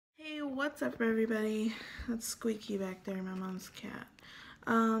What's up everybody? That's Squeaky back there, my mom's cat.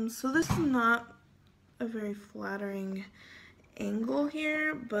 So this is not a very flattering angle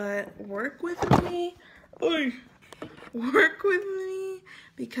here, but work with me. Oy. Work with me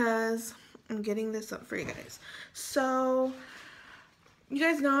because I'm getting this up for you guys. So you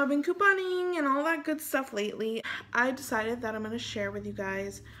guys know I've been couponing and all that good stuff lately. I decided that I'm going to share with you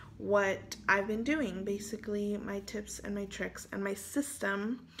guys what I've been doing, basically my tips and my tricks and my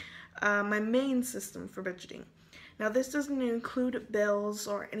system, my main system for budgeting. Now this doesn't include bills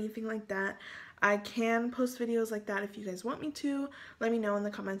or anything like that. I can post videos like that if you guys want me to. Let me know in the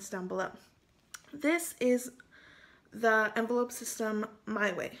comments down below. This is the envelope system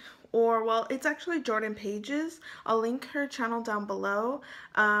my way, or well, it's actually Jordan Page's. I'll link her channel down below.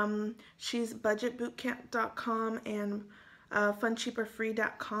 She's budgetbootcamp.com and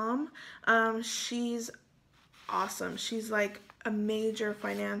funcheaperfree.com. She's awesome. She's like a major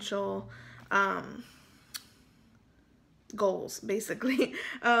financial goals basically.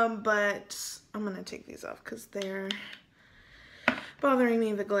 But I'm gonna take these off because they're bothering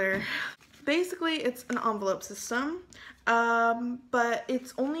me, the glare. Basically it's an envelope system, but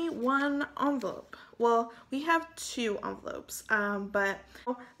it's only one envelope. Well, we have two envelopes, but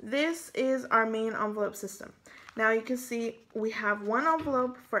this is our main envelope system. Now you can see we have one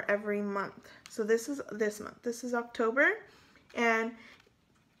envelope for every month. So this is this month. This is October, and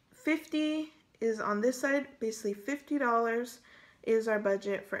 50 is on this side. Basically $50 is our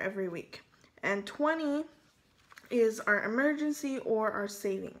budget for every week, and 20 is our emergency or our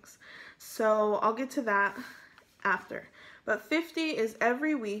savings. So I'll get to that after. But 50 is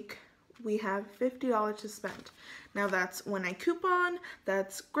every week we have $50 to spend. Now that's when I coupon,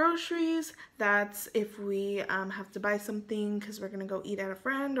 that's groceries, that's if we have to buy something because we're gonna go eat at a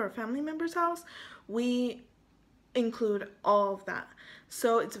friend or a family member's house. We include all of that.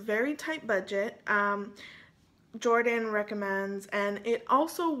 So it's a very tight budget. Jordan recommends, and it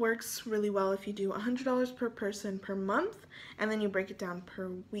also works really well if you do $100 per person per month and then you break it down per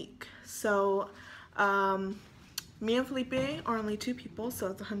week. So me and Felipe are only two people, so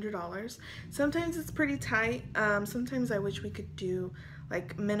it's $100. Sometimes it's pretty tight. Sometimes I wish we could do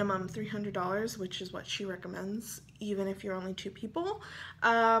like minimum $300, which is what she recommends, even if you're only two people.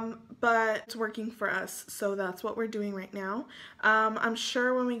 But it's working for us, so that's what we're doing right now. I'm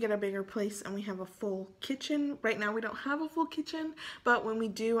sure when we get a bigger place and we have a full kitchen, right now we don't have a full kitchen, but when we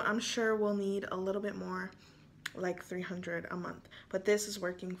do, I'm sure we'll need a little bit more, like $300 a month. But this is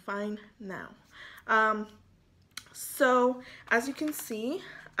working fine now. So as you can see,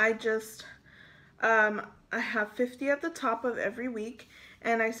 I just I have 50 at the top of every week,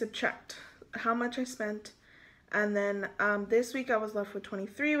 and I subtract how much I spent, and then this week I was left with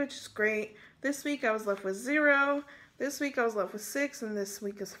 23, which is great. This week I was left with 0. This week I was left with 6, and this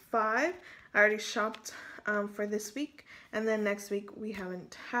week is 5. I already shopped for this week, and then next week we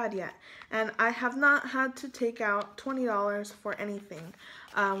haven't had yet. And I have not had to take out $20 for anything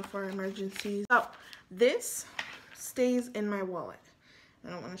for emergencies. So this stays in my wallet. I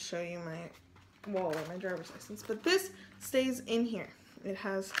don't want to show you my wallet, my driver's license, but this stays in here.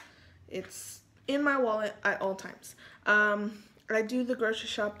 It's in my wallet at all times. I do the grocery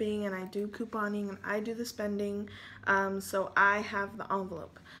shopping, and I do couponing, and I do the spending, so I have the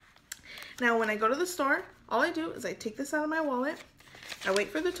envelope. Now when I go to the store, all I do is I take this out of my wallet, I wait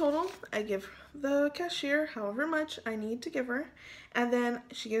for the total, I give the cashier however much I need to give her, and then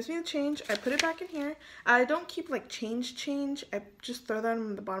she gives me the change. I put it back in here. I don't keep like change. I just throw that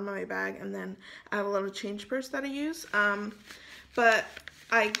in the bottom of my bag, and then I have a little change purse that I use. But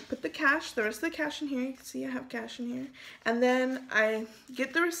I put the cash, the rest of the cash in here. You can see I have cash in here. And then I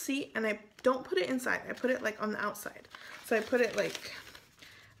get the receipt, and I don't put it inside. I put it like on the outside. So I put it like,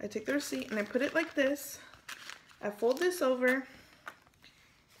 I take the receipt and I put it like this. I fold this over,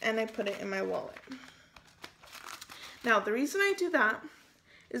 and I put it in my wallet. Now the reason I do that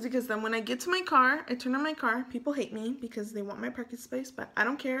is because then when I get to my car, I turn on my car. People hate me because they want my parking space, but I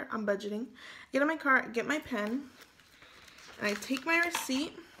don't care. I'm budgeting. I get in my car, I get my pen, and I take my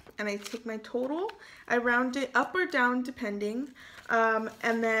receipt, and I take my total. I round it up or down depending,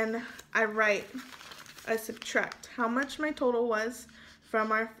 and then I subtract how much my total was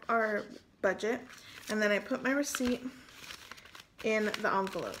from our budget, and then I put my receipt in the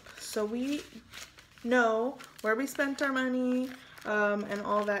envelope. So we know where we spent our money, and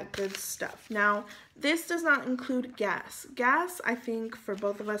all that good stuff. Now, this does not include gas. Gas, I think, for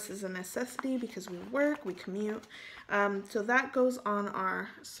both of us is a necessity because we work, we commute. So that goes on our,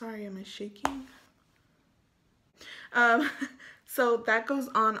 sorry, am I shaking? So that goes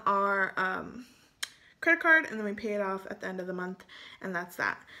on our credit card, and then we pay it off at the end of the month, and that's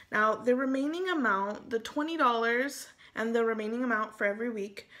that. Now, the remaining amount, the $20 and the remaining amount for every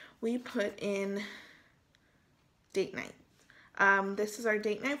week, we put in date night. This is our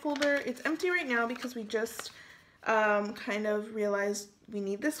date night folder. It's empty right now because we just kind of realized we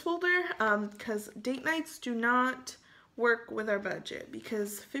need this folder because date nights do not work with our budget,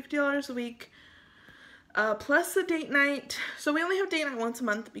 because $50 a week plus the date night. So we only have date night once a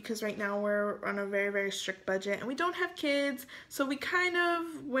month because right now we're on a very, very strict budget and we don't have kids. So we kind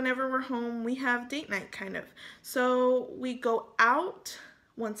of, whenever we're home, we have date night kind of. So we go out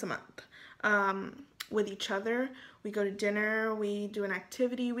once a month with each other. We go to dinner, we do an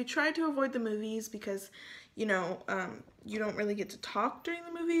activity. We try to avoid the movies because, you know, you don't really get to talk during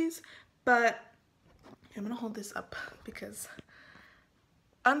the movies. But I'm gonna hold this up because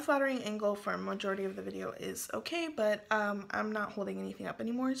unflattering angle for a majority of the video is okay, but I'm not holding anything up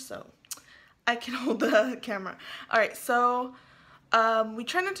anymore, so I can hold the camera. Alright, so we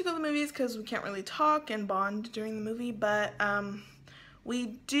try not to go to the movies because we can't really talk and bond during the movie, but we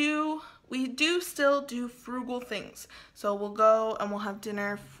do still do frugal things. So we'll go and we'll have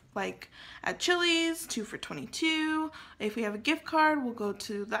dinner like at Chili's, 2 for $22. If we have a gift card, we'll go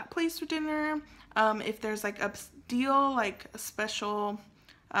to that place for dinner. If there's like a deal, like a special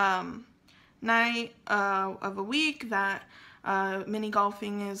night of a week that mini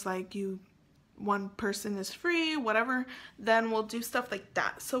golfing is like one person is free, whatever, then we'll do stuff like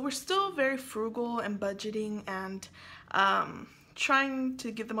that. So we're still very frugal and budgeting and trying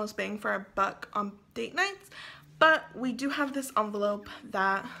to get the most bang for our buck on date nights, but we do have this envelope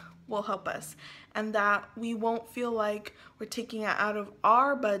that will help us and that we won't feel like we're taking it out of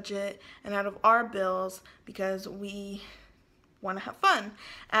our budget and out of our bills because we want to have fun.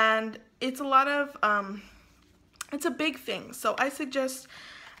 And it's a lot of it's a big thing. So I suggest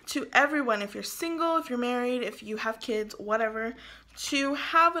to everyone, if you're single, if you're married, if you have kids, whatever, to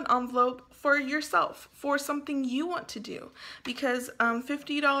have an envelope for yourself, for something you want to do, because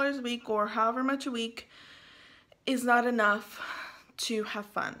 $50 a week or however much a week is not enough to have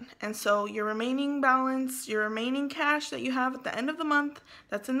fun. And so your remaining balance, your remaining cash that you have at the end of the month,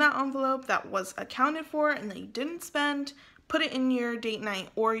 that's in that envelope that was accounted for and that you didn't spend, put it in your date night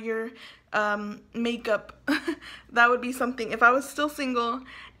or your makeup. That would be something. If I was still single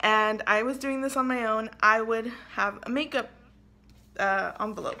and I was doing this on my own, I would have a makeup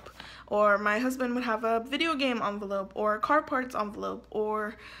envelope, or my husband would have a video game envelope or a car parts envelope,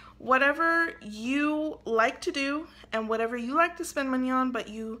 or whatever you like to do and whatever you like to spend money on but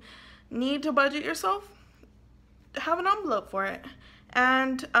you need to budget yourself, have an envelope for it.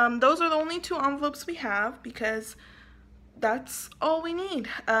 And those are the only 2 envelopes we have because that's all we need.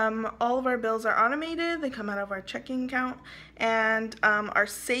 All of our bills are automated, they come out of our checking account, and our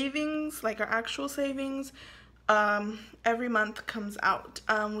savings, like our actual savings, every month comes out.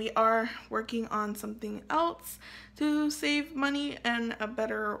 We are working on something else to save money in a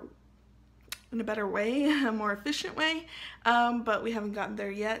better way, a more efficient way, but we haven't gotten there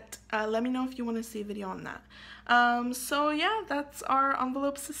yet. Let me know if you want to see a video on that. So yeah, that's our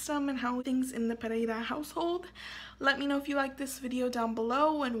envelope system and how things in the Pereyra household. Let me know if you like this video down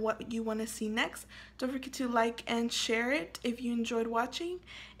below and what you want to see next. Don't forget to like and share it if you enjoyed watching,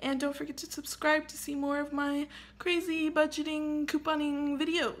 and don't forget to subscribe to see more of my crazy budgeting couponing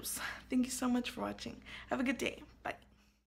videos. Thank you so much for watching. Have a good day.